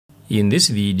In this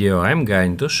video, I'm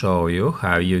going to show you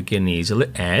how you can easily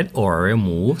add or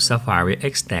remove Safari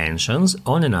extensions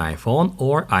on an iPhone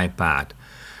or iPad.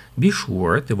 Be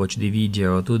sure to watch the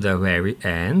video to the very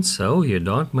end so you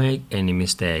don't make any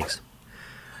mistakes.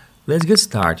 Let's get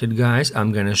started, guys.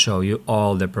 I'm gonna show you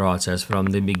all the process from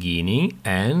the beginning,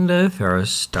 and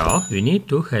first off we need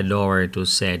to head over to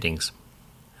settings.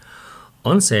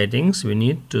 On settings we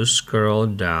need to scroll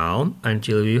down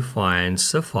until we find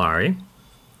Safari.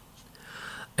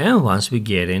 And once we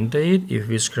get into it, if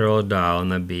we scroll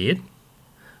down a bit,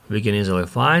 we can easily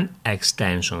find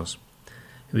extensions.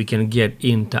 We can get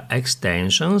into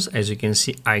extensions. As you can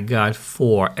see, I got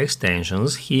 4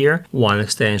 extensions here. One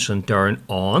extension turned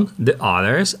on, the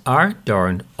others are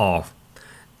turned off.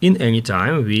 In any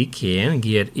time, we can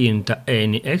get into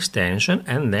any extension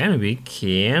and then we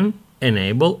can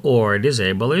enable or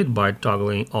disable it by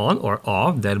toggling on or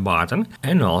off that button,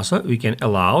 and also we can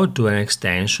allow to an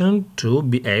extension to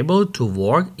be able to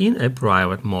work in a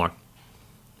private mode.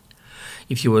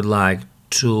 If you would like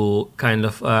to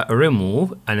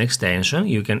remove an extension,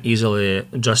 you can easily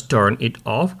just turn it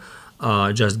off.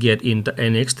 Just get into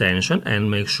any extension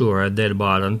and make sure that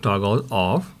button toggles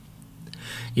off.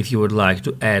 If you would like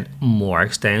to add more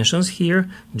extensions here,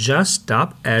 just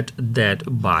tap at that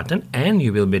button and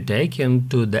you will be taken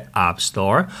to the App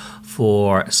Store.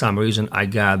 For some reason I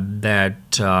got that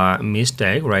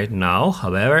mistake right now.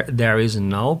 However, there is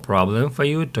no problem for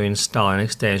you to install an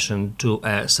extension to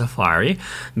a Safari,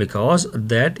 because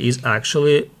that is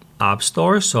actually App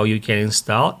Store, so you can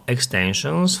install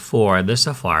extensions for the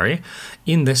Safari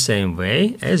in the same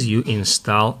way as you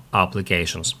install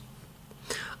applications.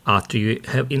 After you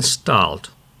have installed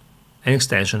an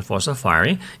extension for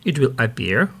Safari, it will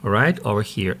appear right over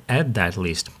here at that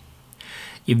list.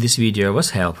 If this video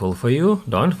was helpful for you,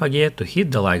 don't forget to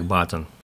hit the like button.